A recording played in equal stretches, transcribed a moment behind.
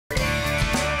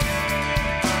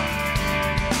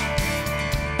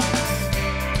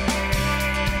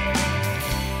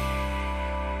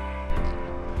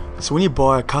So when you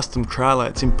buy a custom trailer,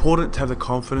 it's important to have the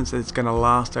confidence that it's going to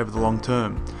last over the long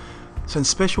term. So in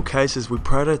special cases, we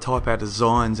prototype our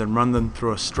designs and run them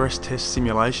through a stress test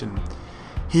simulation.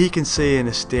 Here you can see an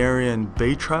Asterion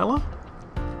B trailer.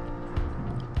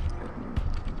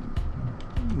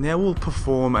 Now we'll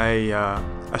perform a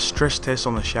stress test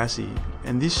on the chassis,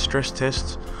 and this stress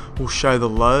test will show the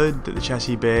load that the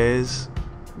chassis bears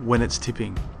when it's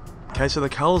tipping. Okay, so the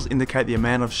colours indicate the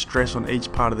amount of stress on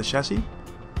each part of the chassis.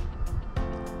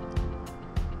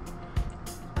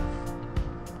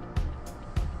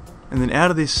 And then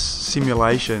out of this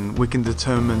simulation we can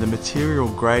determine the material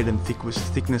grade and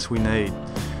thickness we need.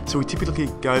 So we typically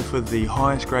go for the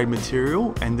highest grade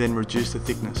material and then reduce the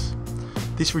thickness.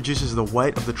 This reduces the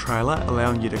weight of the trailer,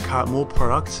 allowing you to cart more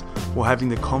products while having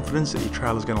the confidence that your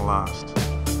trailer is going to last.